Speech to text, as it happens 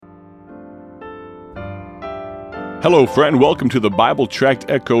Hello, friend. Welcome to the Bible Tract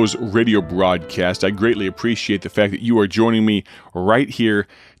Echoes radio broadcast. I greatly appreciate the fact that you are joining me right here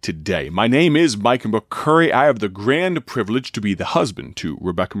today. My name is Micah McCurry. I have the grand privilege to be the husband to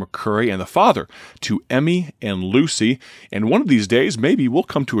Rebecca McCurry and the father to Emmy and Lucy. And one of these days, maybe we'll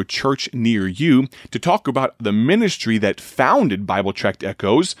come to a church near you to talk about the ministry that founded Bible Tract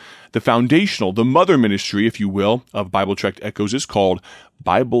Echoes. The foundational, the mother ministry, if you will, of Bible Tract Echoes is called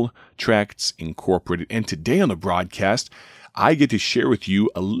Bible Tracts Incorporated. And today on the broadcast, I get to share with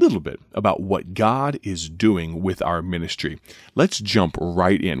you a little bit about what God is doing with our ministry. Let's jump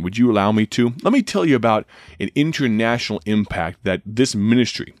right in. Would you allow me to? Let me tell you about an international impact that this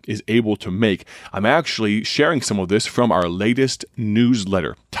ministry is able to make. I'm actually sharing some of this from our latest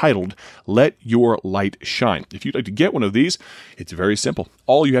newsletter titled, Let Your Light Shine. If you'd like to get one of these, it's very simple.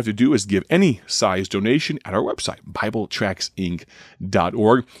 All you have to do is give any size donation at our website,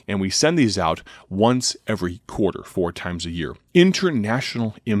 BibleTractsInc.org, and we send these out once every quarter, 4 times a year.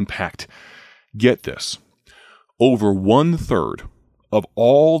 International impact. Get this. Over 1/3 of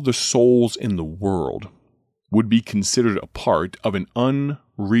all the souls in the world would be considered a part of an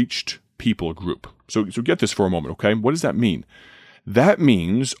unreached people group. So get this for a moment, okay? What does that mean? That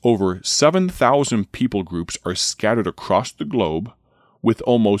means over 7,000 people groups are scattered across the globe with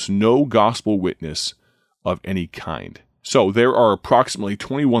almost no gospel witness of any kind. So there are approximately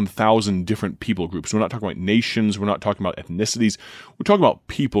 21,000 different people groups. We're not talking about nations. We're not talking about ethnicities. We're talking about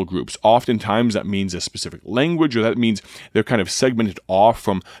people groups. Oftentimes that means a specific language, or that means they're kind of segmented off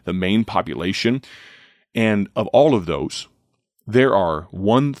from the main population. And of all of those, there are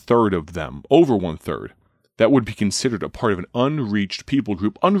 1/3 of them, over 1/3, that would be considered a part of an unreached people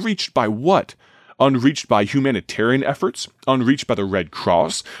group. Unreached by what? Unreached by humanitarian efforts, unreached by the Red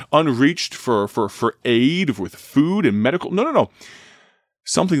Cross, unreached for aid with food and medical. No.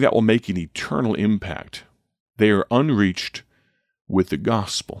 Something that will make an eternal impact. They are unreached with the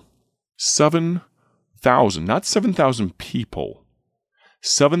gospel. 7,000, not 7,000 people,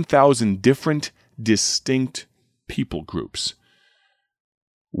 7,000 different, distinct people groups.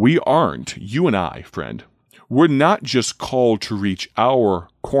 We aren't, you and I, friend, we're not just called to reach our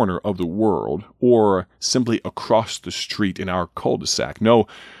corner of the world or simply across the street in our cul-de-sac. No,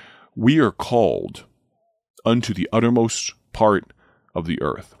 we are called unto the uttermost part of the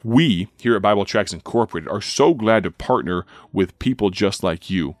earth. We, here at Bible Tracts Incorporated, are so glad to partner with people just like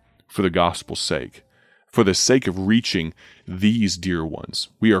you for the gospel's sake, for the sake of reaching these dear ones.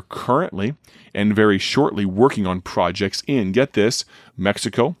 We are currently and very shortly working on projects in, get this,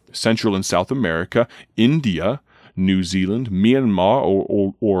 Mexico, Central and South America, India, New Zealand, Myanmar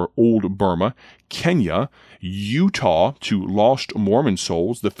or Old Burma, Kenya, Utah to lost Mormon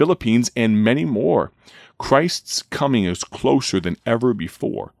souls, the Philippines, and many more. Christ's coming is closer than ever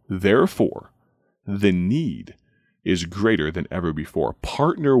before. Therefore, the need is greater than ever before.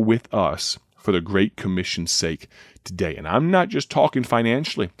 Partner with us for the Great Commission's sake today. And I'm not just talking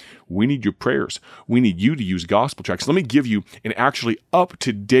financially. We need your prayers. We need you to use gospel tracts. Let me give you an actually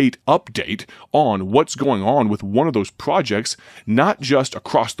up-to-date update on what's going on with one of those projects, not just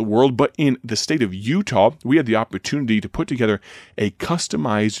across the world, but in the state of Utah. We had the opportunity to put together a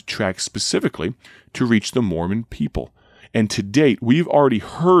customized tract specifically to reach the Mormon people. And to date, we've already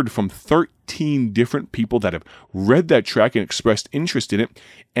heard from 13 different people that have read that tract and expressed interest in it,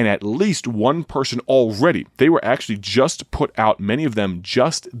 and at least one person already. They were actually just put out, many of them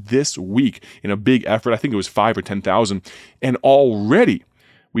just this week, in a big effort. I think it was 5,000 or 10,000. And already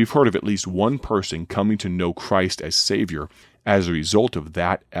we've heard of at least one person coming to know Christ as Savior as a result of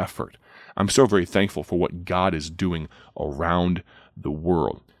that effort. I'm so very thankful for what God is doing around the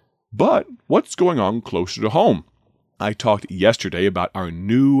world. But what's going on closer to home? I talked yesterday about our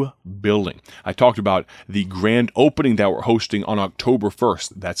new building. I talked about the grand opening that we're hosting on October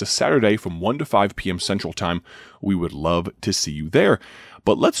 1st. That's a Saturday from 1 to 5 p.m. Central Time. We would love to see you there.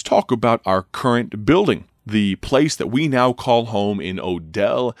 But let's talk about our current building, the place that we now call home in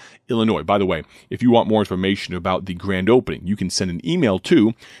Odell, Illinois. By the way, if you want more information about the grand opening, you can send an email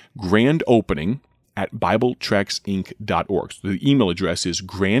to grandopening@BibleTractsInc.org. So the email address is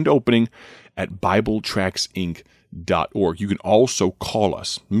grandopening@BibleTractsInc.org. You can also call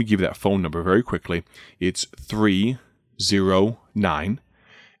us. Let me give you that phone number very quickly. It's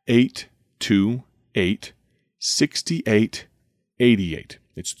 309-828-6888.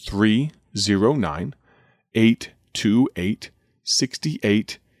 It's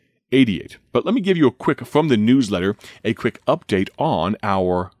 309-828-6888. But let me give you a quick, from the newsletter, a quick update on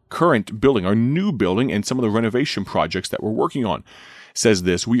our current building, our new building, and some of the renovation projects that we're working on. It says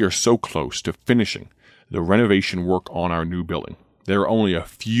this: we are so close to finishing the renovation work on our new building. There are only a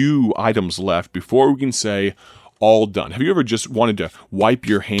few items left before we can say all done. Have you ever just wanted to wipe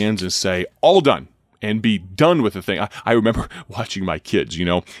your hands and say, all done, and be done with the thing? I remember watching my kids,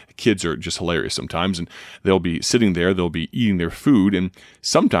 kids are just hilarious sometimes, and they'll be sitting there, they'll be eating their food, and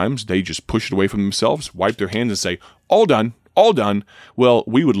sometimes they just push it away from themselves, wipe their hands and say, all done. All done. Well,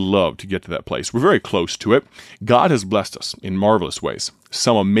 we would love to get to that place. We're very close to it. God has blessed us in marvelous ways.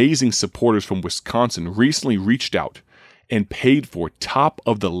 Some amazing supporters from Wisconsin recently reached out and paid for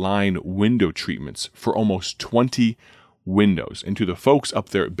top-of-the-line window treatments for almost 20 windows. And to the folks up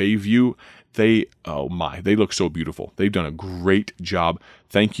there at Bayview, they look so beautiful. They've done a great job.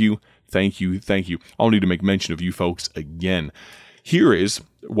 Thank you, thank you, thank you. I'll need to make mention of you folks again. Here is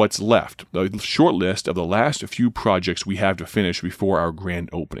what's left, a short list of the last few projects we have to finish before our grand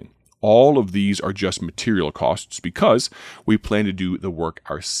opening. All of these are just material costs because we plan to do the work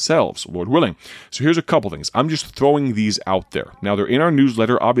ourselves, Lord willing. So here's a couple things. I'm just throwing these out there. Now, they're in our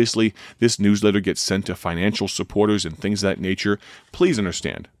newsletter. Obviously, this newsletter gets sent to financial supporters and things of that nature. Please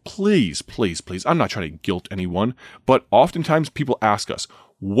understand. Please, please, please. I'm not trying to guilt anyone, but oftentimes people ask us,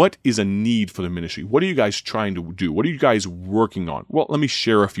 what is a need for the ministry? What are you guys trying to do? What are you guys working on? Well, let me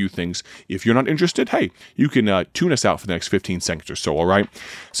share a few things. If you're not interested, hey, you can tune us out for the next 15 seconds or so, all right?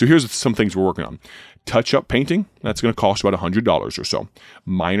 So here's some things we're working on. Touch-up painting, that's going to cost about $100 or so.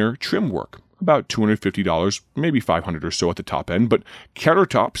 Minor trim work, about $250, maybe $500 or so at the top end, but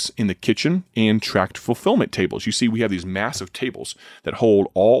countertops in the kitchen and tract fulfillment tables. You see, we have these massive tables that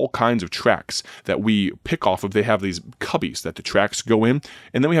hold all kinds of tracts that we pick off of. They have these cubbies that the tracts go in,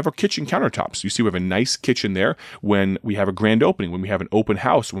 and then we have our kitchen countertops. You see, we have a nice kitchen there when we have a grand opening, when we have an open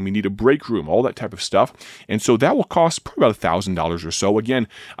house, when we need a break room, all that type of stuff. And so that will cost probably about $1,000 or so. Again,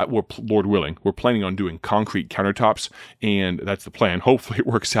 Lord willing, we're planning on doing concrete countertops, and that's the plan. Hopefully it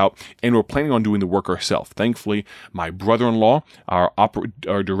works out, and we're planning on doing the work ourselves. Thankfully, my brother-in-law, our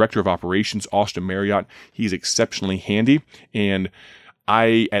director of operations, Austin Marriott, he's exceptionally handy, and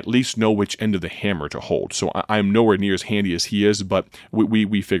I at least know which end of the hammer to hold. So I'm nowhere near as handy as he is, but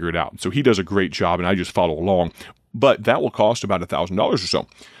we figure it out. So he does a great job, and I just follow along. But that will cost about $1,000 or so.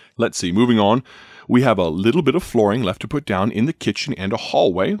 Let's see, moving on. We have a little bit of flooring left to put down in the kitchen and a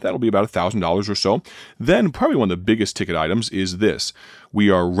hallway. That'll be about $1,000 or so. Then probably one of the biggest ticket items is this. We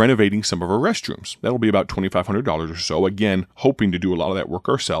are renovating some of our restrooms. That'll be about $2,500 or so. Again, hoping to do a lot of that work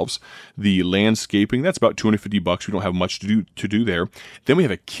ourselves. The landscaping, that's about $250. We don't have much to do there. Then we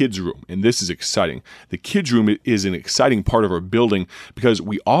have a kids room, and this is exciting. The kids room is an exciting part of our building because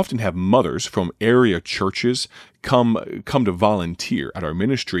we often have mothers from area churches come to volunteer at our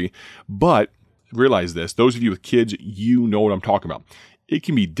ministry, but realize this, those of you with kids, you know what I'm talking about. It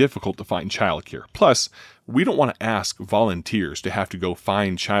can be difficult to find childcare. Plus, we don't want to ask volunteers to have to go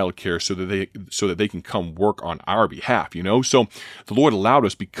find childcare so that they can come work on our behalf, So the Lord allowed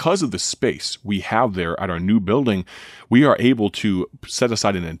us, because of the space we have there at our new building, we are able to set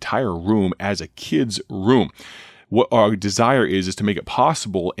aside an entire room as a kids' room. What our desire is to make it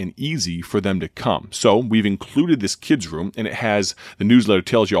possible and easy for them to come. So we've included this kids room, and it has, the newsletter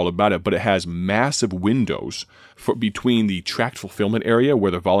tells you all about it, but it has massive windows between the tract fulfillment area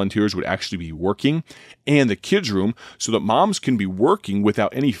where the volunteers would actually be working and the kids room, so that moms can be working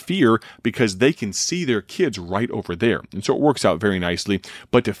without any fear because they can see their kids right over there. And so it works out very nicely.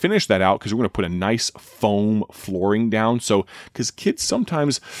 But to finish that out, because we're going to put a nice foam flooring down, so because kids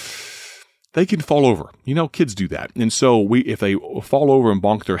sometimes they can fall over. Kids do that. And so if they fall over and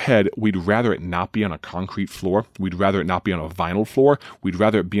bonk their head, we'd rather it not be on a concrete floor. We'd rather it not be on a vinyl floor. We'd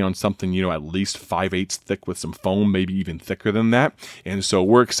rather it be on something, at least 5/8 thick with some foam, maybe even thicker than that. And so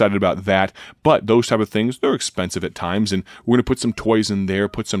we're excited about that. But those type of things, they're expensive at times. And we're going to put some toys in there,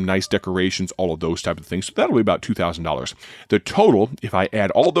 put some nice decorations, all of those type of things. So that'll be about $2,000. The total, if I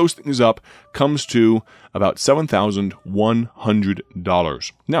add all those things up, comes to about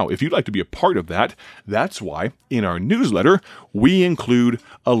 $7,100. Now, if you'd like to be a part of that, that's why in our newsletter, we include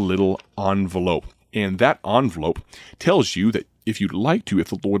a little envelope. And that envelope tells you that if you'd like to, if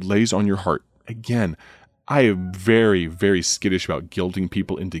the Lord lays on your heart, again, I am very, very skittish about guilting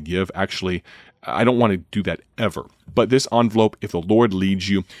people into give. Actually, I don't want to do that ever. But this envelope, if the Lord leads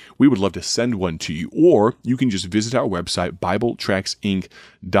you, we would love to send one to you. Or you can just visit our website,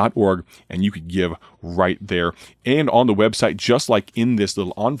 BibleTractsInc.org, and you could give right there. And on the website, just like in this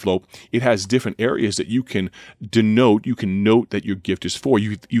little envelope, it has different areas that you can denote. You can note that your gift is for.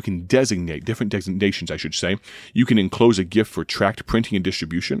 You can designate, different designations, I should say. You can enclose a gift for tract printing and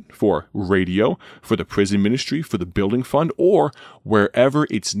distribution, for radio, for the prison ministry, for the building fund, or wherever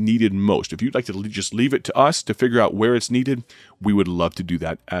it's needed most. If you'd like to just leave it to us to figure out where it's needed, we would love to do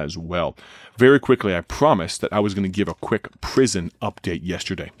that as well. Very quickly, I promised that I was going to give a quick prison update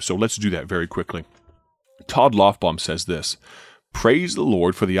yesterday. So let's do that very quickly. Todd Lofbaum says this: "Praise the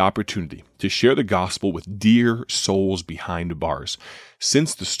Lord for the opportunity to share the gospel with dear souls behind bars.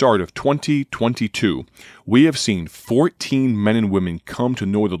 Since the start of 2022, we have seen 14 men and women come to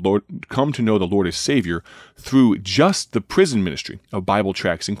know the Lord as Savior through just the prison ministry of Bible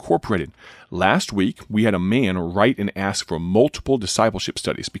Tracts Incorporated. Last week, we had a man write and ask for multiple discipleship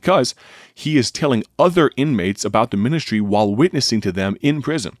studies because he is telling other inmates about the ministry while witnessing to them in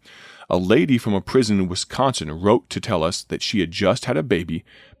prison. A lady from a prison in Wisconsin wrote to tell us that she had just had a baby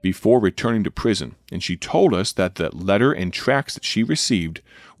before returning to prison, and she told us that the letter and tracts that she received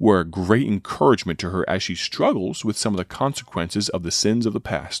were a great encouragement to her as she struggles with some of the consequences of the sins of the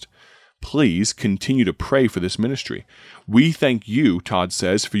past. Please continue to pray for this ministry. We thank you," Todd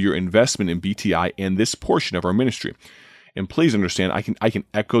says, "for your investment in BTI and this portion of our ministry." And please understand, I can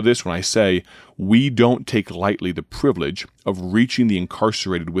echo this when I say we don't take lightly the privilege of reaching the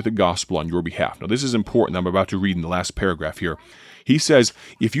incarcerated with the gospel on your behalf. Now, this is important. I'm about to read in the last paragraph here. He says,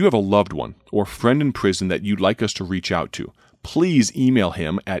 if you have a loved one or friend in prison that you'd like us to reach out to, please email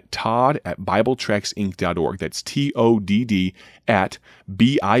him at todd@BibleTractsInc.org. That's TODD at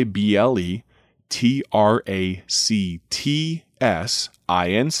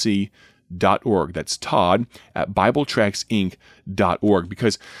BibleTractsInc.org. That's Todd at BibleTractsInc.org.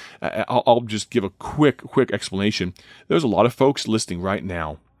 Because I'll just give a quick explanation. There's a lot of folks listening right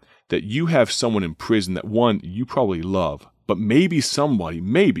now that you have someone in prison that, one, you probably love, but maybe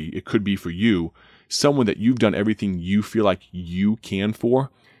it could be for you, someone that you've done everything you feel like you can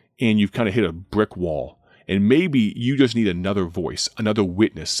for, and you've kind of hit a brick wall. And maybe you just need another voice, another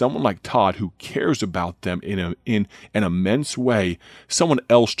witness, someone like Todd who cares about them in an immense way, someone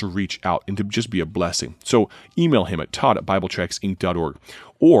else to reach out and to just be a blessing. So email him at todd@BibleTractsInc.org.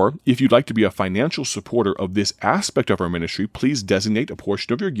 Or if you'd like to be a financial supporter of this aspect of our ministry, please designate a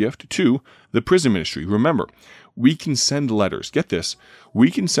portion of your gift to the prison ministry. Remember, we can send letters. Get this. We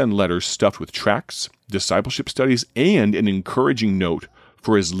can send letters stuffed with tracts, discipleship studies, and an encouraging note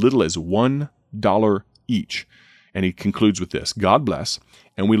for as little as $1 each. And he concludes with this: God bless,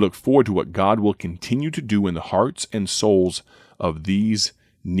 and we look forward to what God will continue to do in the hearts and souls of these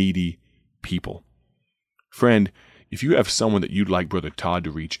needy people. Friend, if you have someone that you'd like Brother Todd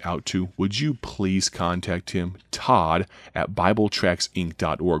to reach out to, would you please contact him, Todd at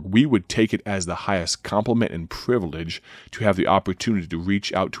BibleTractsInc.org. We would take it as the highest compliment and privilege to have the opportunity to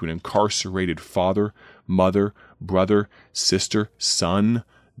reach out to an incarcerated father, mother, brother, sister, son,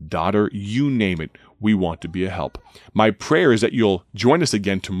 daughter, you name it. We want to be a help. My prayer is that you'll join us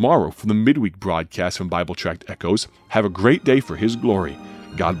again tomorrow for the midweek broadcast from Bible Tract Echoes. Have a great day for His glory.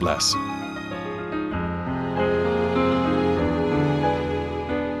 God bless.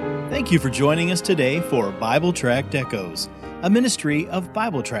 Thank you for joining us today for Bible Tract Echoes, a ministry of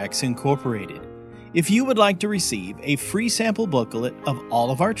Bible Tracts Incorporated. If you would like to receive a free sample booklet of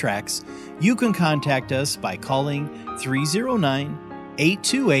all of our tracts, you can contact us by calling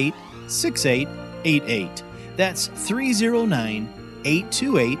 309-828-6888. That's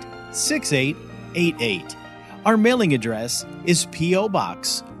 309-828-6888. Our mailing address is P.O.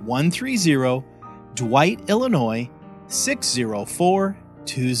 Box 130, Dwight, Illinois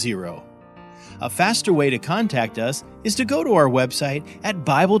 60420. A faster way to contact us is to go to our website at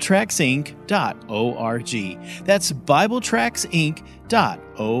BibleTractsInc.org. That's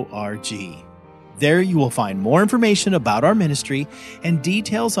BibleTractsInc.org. There you will find more information about our ministry and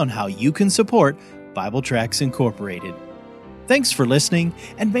details on how you can support Bible Tracts Incorporated. Thanks for listening,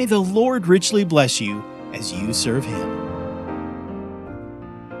 and may the Lord richly bless you as you serve Him.